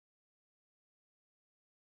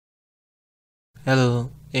Hello,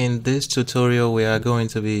 in this tutorial we are going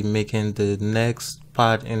to be making the next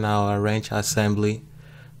part in our wrench assembly.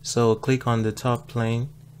 So click on the top plane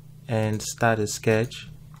and start a sketch,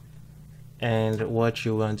 and what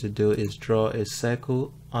you want to do is draw a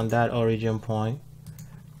circle on that origin point,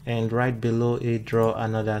 and right below it draw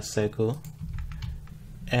another circle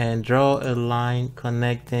and draw a line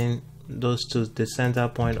connecting those to the center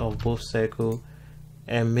point of both circles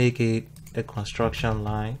and make it a construction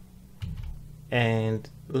line. And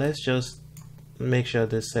let's just make sure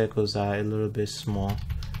the circles are a little bit small.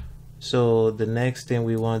 So the next thing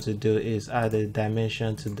we want to do is add a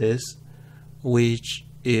dimension to this, which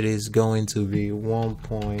it is going to be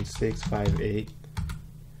 1.658.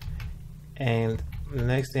 And the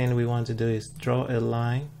next thing we want to do is draw a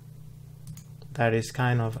line that is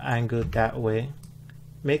kind of angled that way.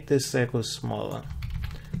 Make this circle smaller.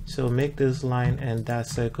 So make this line and that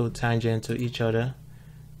circle tangent to each other,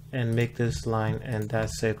 and make this line and that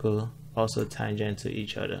circle also tangent to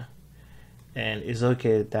each other. And it's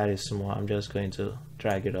okay that is small. I'm just going to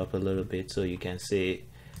drag it up a little bit so you can see it,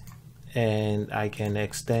 and I can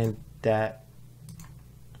extend that.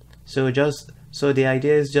 So the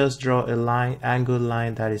idea is just draw a line, angled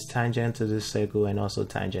line that is tangent to this circle and also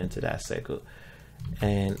tangent to that circle.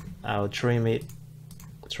 And I'll trim it.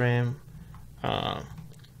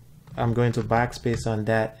 I'm going to backspace on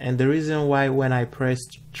that, and the reason why when I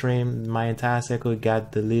pressed trim my entire circle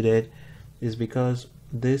got deleted is because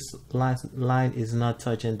this line is not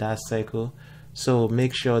touching that circle. So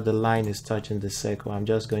make sure the line is touching the circle. I'm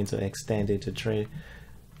just going to extend it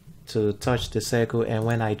to touch the circle, and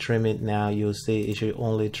when I trim it now, you'll see it should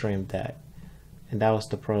only trim that, and that was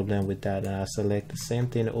the problem with that. And I'll select the same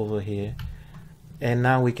thing over here, and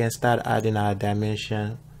now we can start adding our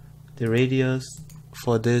dimension. The radius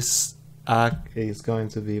for this arc is going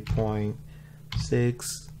to be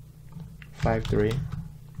 0.653,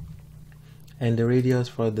 and the radius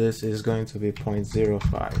for this is going to be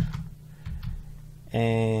 0.05,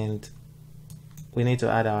 and we need to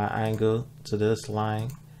add our angle to this line.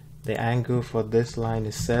 The angle for this line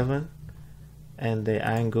is 7, and the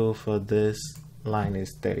angle for this line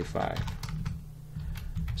is 35.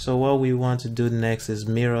 So what we want to do next is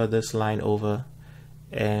mirror this line over,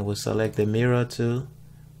 and we'll select the mirror tool,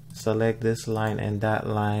 select this line and that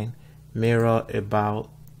line, mirror about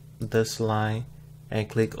this line, and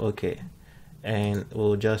click OK, and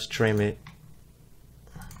we'll just trim it.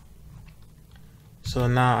 So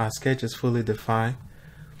now our sketch is fully defined,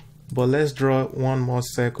 but let's draw two more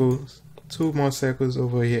circles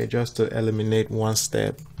over here just to eliminate one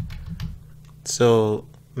step. So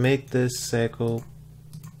make this circle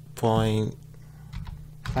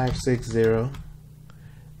 0.560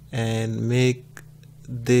 and make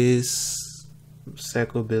this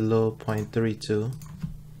circle below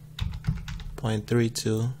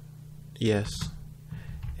 0.32, yes,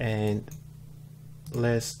 and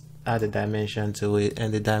let's add a dimension to it,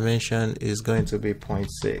 and the dimension is going to be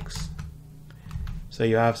 0.6. So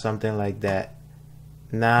you have something like that.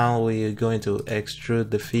 Now we are going to extrude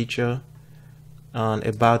the feature on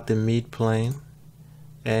about the mid plane,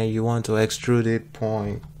 and you want to extrude it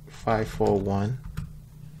 0.541.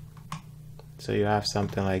 So you have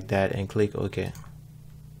something like that, and click OK.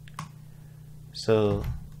 So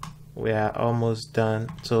we are almost done.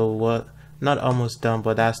 So what, not almost done,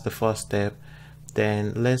 but that's the first step.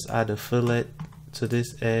 Then let's add a fillet to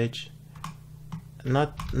this edge,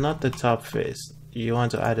 not the top face. You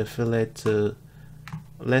want to add a fillet to,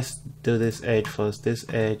 let's do this edge first, this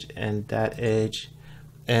edge and that edge,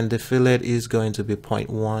 and the fillet is going to be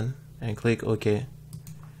 0.1, and click OK.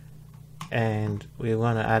 And we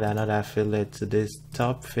want to add another fillet to this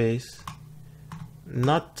top face,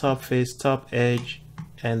 not top face, top edge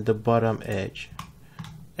and the bottom edge,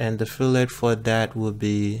 and the fillet for that will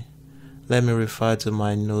be, let me refer to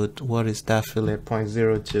my note, what is that fillet?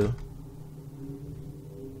 0.02,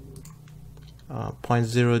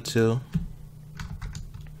 0.02,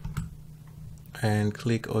 and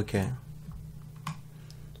click OK.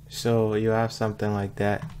 So you have something like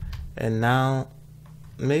that, and now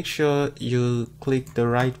make sure you click the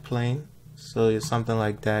right plane, so it's something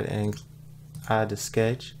like that, and add a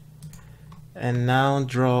sketch, and now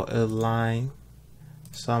draw a line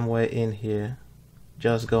somewhere in here,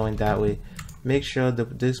 just going that way. Make sure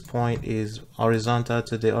that this point is horizontal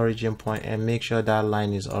to the origin point, and make sure that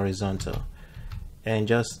line is horizontal, and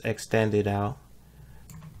just extend it out.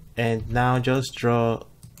 And now just draw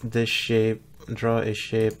this shape, draw a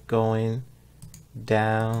shape going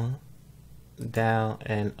down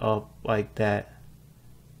and up like that,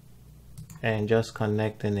 and just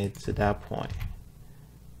connecting it to that point,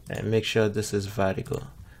 and make sure this is vertical.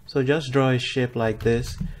 So just draw a shape like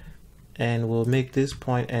this, and we'll make this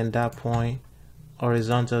point and that point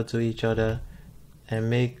horizontal to each other,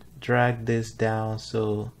 and drag this down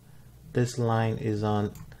so this line is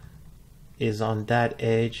on that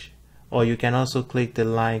edge. Or you can also click the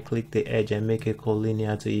line, click the edge, and make it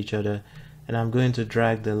collinear to each other. And I'm going to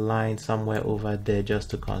drag the line somewhere over there just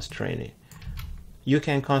to constrain it. You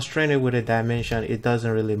can constrain it with a dimension, it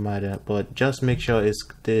doesn't really matter, but just make sure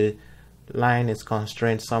the line is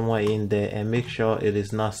constrained somewhere in there, and make sure it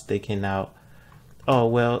is not sticking out. Oh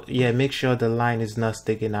well, yeah, make sure the line is not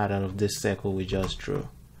sticking out of this circle we just drew.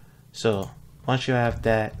 So once you have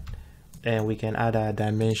that, and we can add our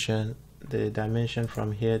dimension. The dimension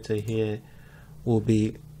from here to here will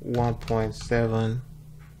be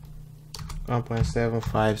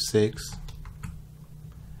 1.756,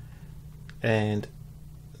 and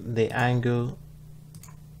the angle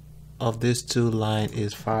of this two line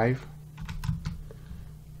is 5,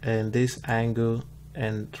 and this angle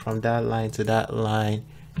and from that line to that line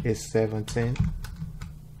is 17,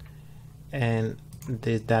 and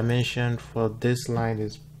the dimension for this line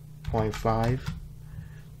is 0.5,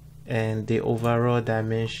 and the overall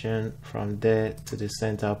dimension from there to the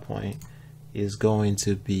center point is going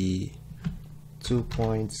to be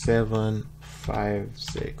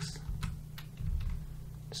 2.756.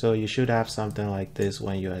 So you should have something like this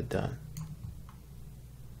when you are done.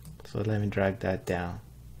 So let me drag that down.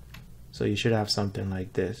 So you should have something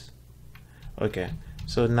like this. Okay,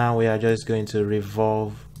 so now we are just going to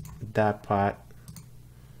revolve that part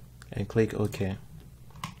and click OK.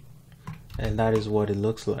 And that is what it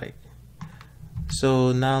looks like.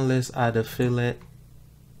 So now let's add a fillet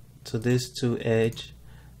to this two edge,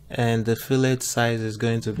 and the fillet size is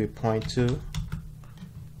going to be 0.2,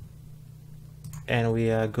 and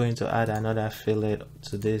we are going to add another fillet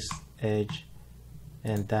to this edge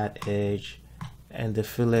and that edge, and the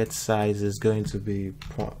fillet size is going to be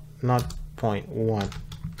not 0.1,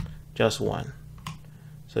 just 1.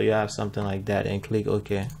 So you have something like that, and click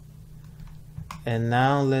OK. And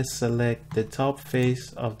now let's select the top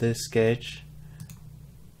face of this sketch,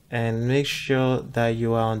 and make sure that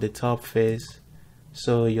you are on the top face.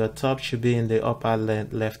 So your top should be in the upper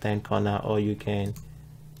left hand corner, or you can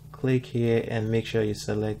click here and make sure you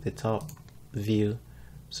select the top view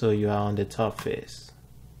so you are on the top face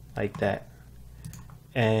like that.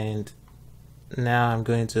 And now I'm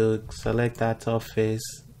going to select that top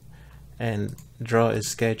face and draw a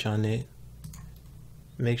sketch on it.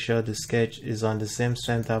 Make sure the sketch is on the same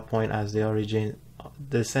center point as the origin.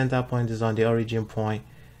 The center point is on the origin point,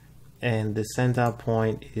 and the center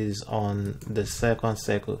point is on the second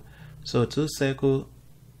circle. So two circle,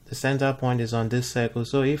 the center point is on this circle.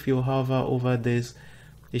 So if you hover over this,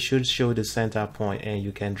 it should show the center point, and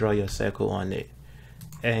you can draw your circle on it.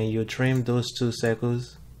 And you trim those two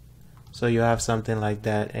circles so you have something like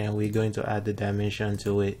that, and we're going to add the dimension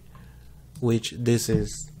to it, which this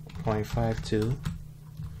is 0.52.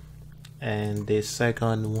 And the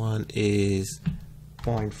second one is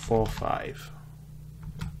 0.45,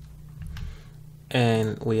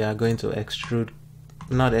 and we are going to extrude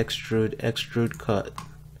cut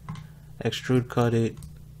it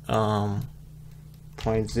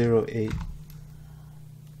 0.08,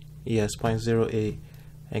 yes, 0.08,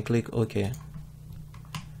 and click OK.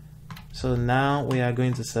 So now we are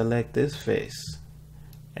going to select this face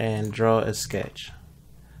and draw a sketch.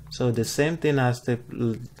 So the same thing as the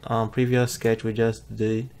previous sketch we just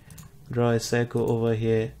did. Draw a circle over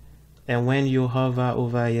here, and when you hover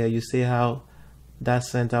over here, you see how that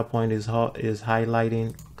center point is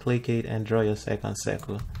highlighting. Click it and draw your second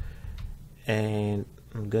circle. And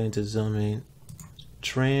I'm going to zoom in,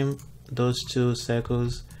 trim those two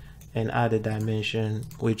circles, and add a dimension,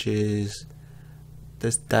 which is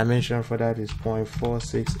this dimension for that is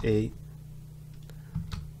 0.468.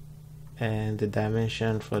 And the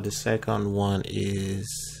dimension for the second one is,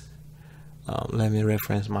 let me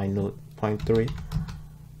reference my note, 0.3.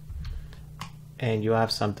 And you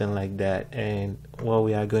have something like that. And what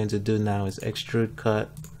we are going to do now is extrude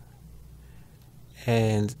cut,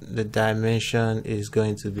 and the dimension is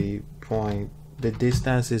going to be the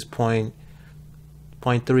distance is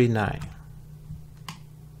 0.39,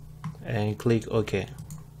 and click OK.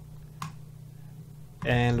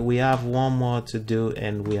 And we have one more to do,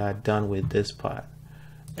 and we are done with this part.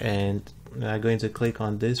 And we are going to click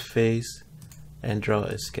on this face and draw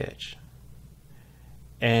a sketch,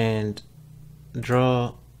 and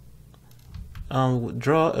draw a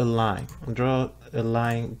line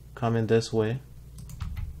coming this way.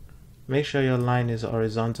 Make sure your line is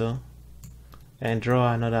horizontal, and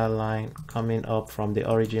draw another line coming up from the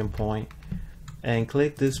origin point, and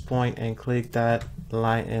click this point and click that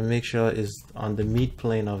line and make sure it's on the mid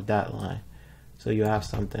plane of that line. So you have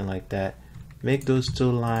something like that. Make those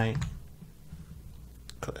two line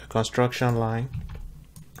construction line,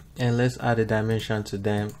 and let's add a dimension to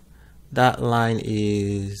them. That line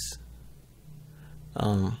is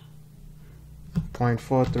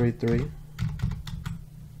 0.433,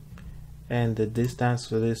 and the distance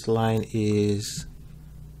for this line is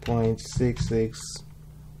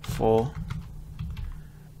 0.664,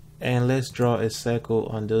 and let's draw a circle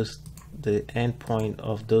on the end point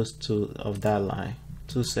of those two of that line,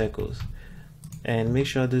 2 circles, and make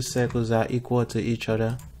sure these circles are equal to each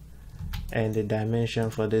other, and the dimension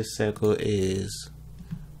for this circle is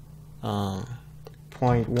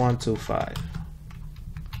 0.125.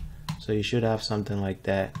 So you should have something like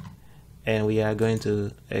that, and we are going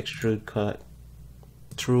to extrude cut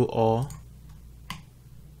through all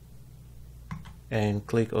and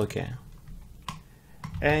click OK.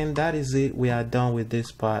 And that is it. We are done with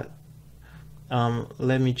this part.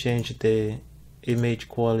 Let me change the image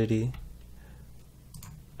quality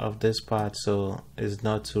of this part so it's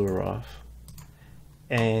not too rough.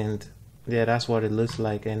 And yeah, that's what it looks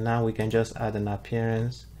like. And now we can just add an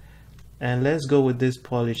appearance, and let's go with this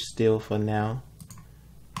polished steel for now.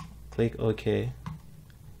 Click OK,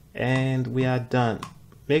 and we are done.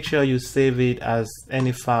 Make sure you save it as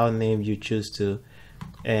any file name you choose to,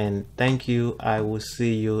 and thank you. I will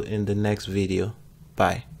see you in the next video.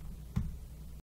 Bye.